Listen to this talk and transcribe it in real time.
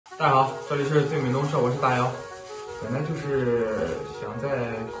大家好，这里是最美农舍，我是大姚。本来就是想在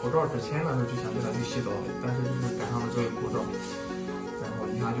口罩之前的时候就想带他去洗澡，但是就是赶上了这个口罩，然后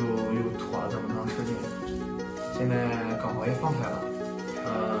一下就又拖了这么长时间。现在刚好也放开了，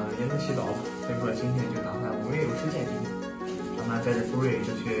也能洗澡了，所以说今天就打算我也有时间，今天打算带着朱瑞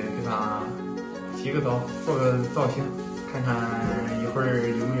就去给他洗个澡，做个造型，看看一会儿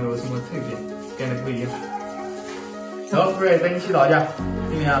有没有什么蜕变，变得不一样。走，朱瑞带你洗澡去，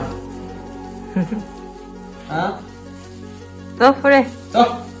怎么样？啊，走，福瑞，走，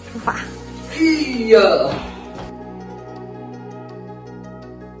出发。哎呀！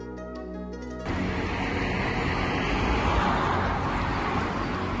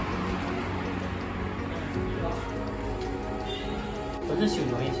或者修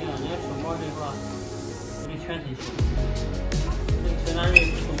脚也行，你要修毛这块，你全身修。虽然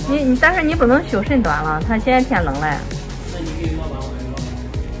你，但是你不能修甚短了，它现在天冷了。那你给毛短，我给毛短。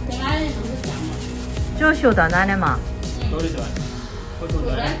全家人都是这样的。就修短短的嘛。都是短，不修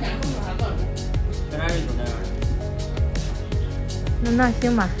短。全家人都这样的。那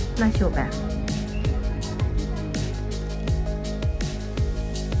行吧，那修呗。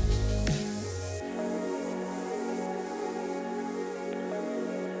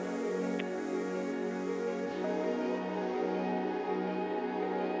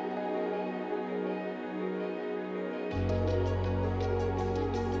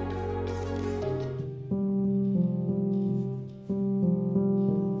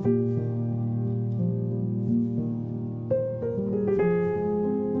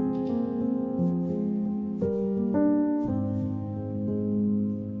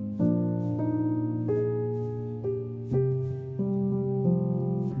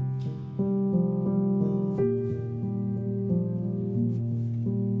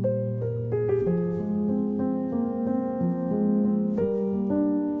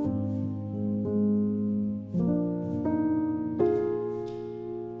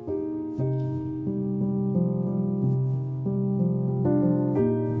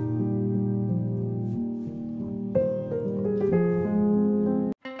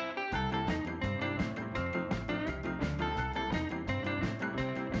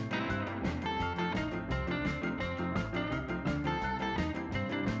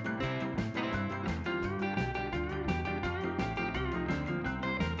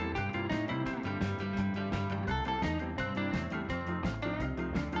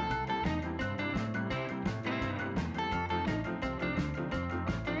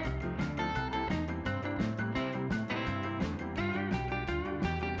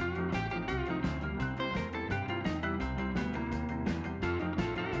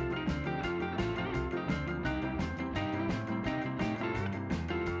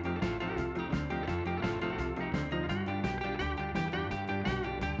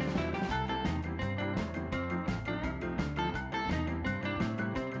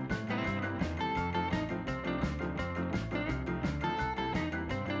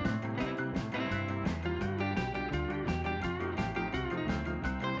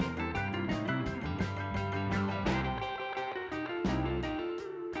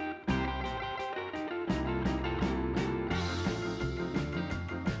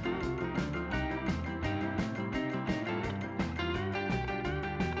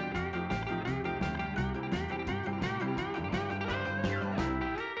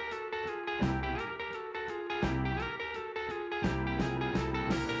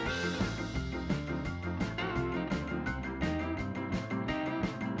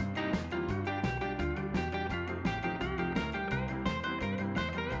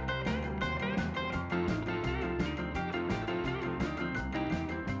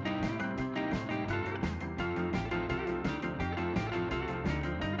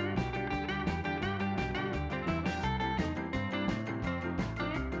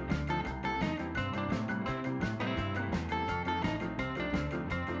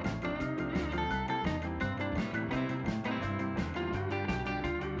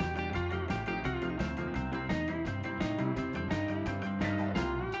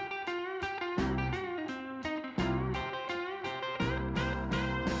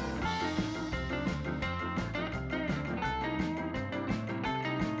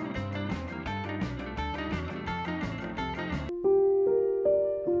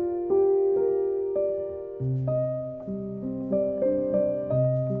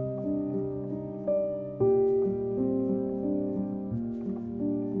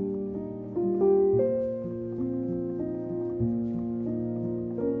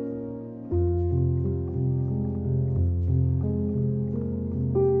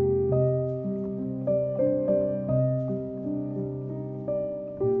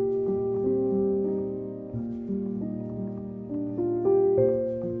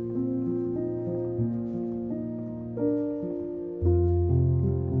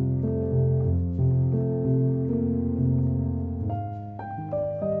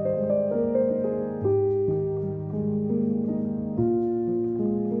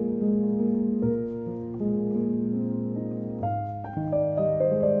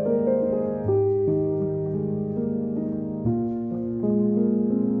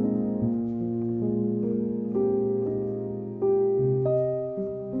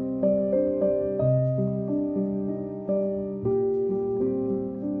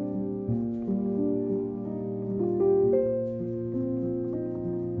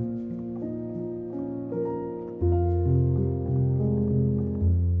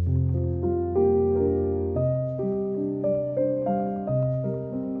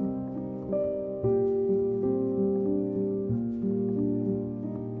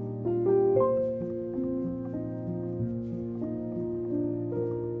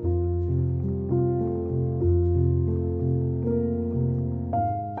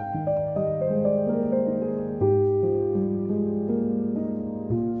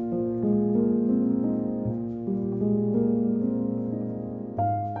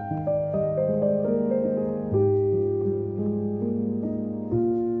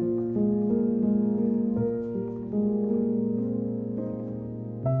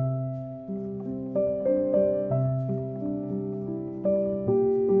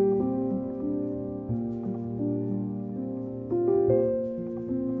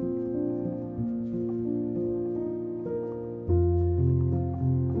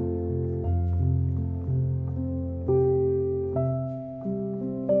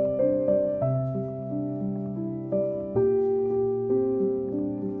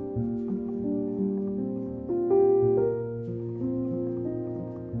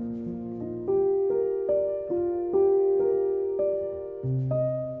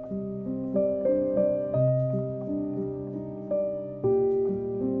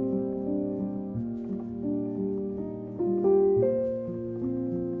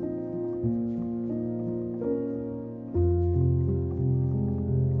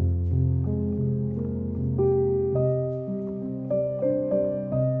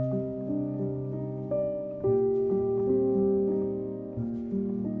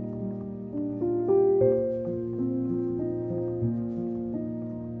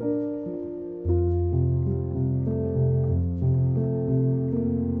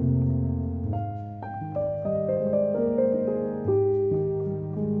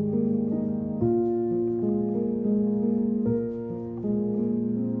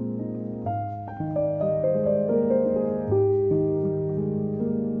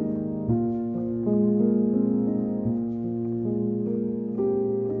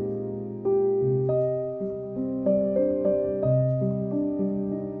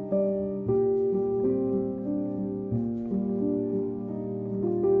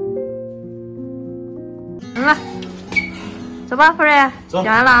走吧，夫人，洗走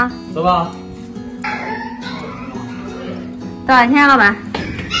完了啊。走吧。多少钱，老板？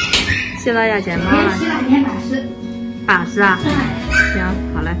洗澡要剪毛了洗2天80。 80啊？行，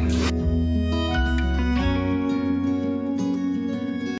好嘞。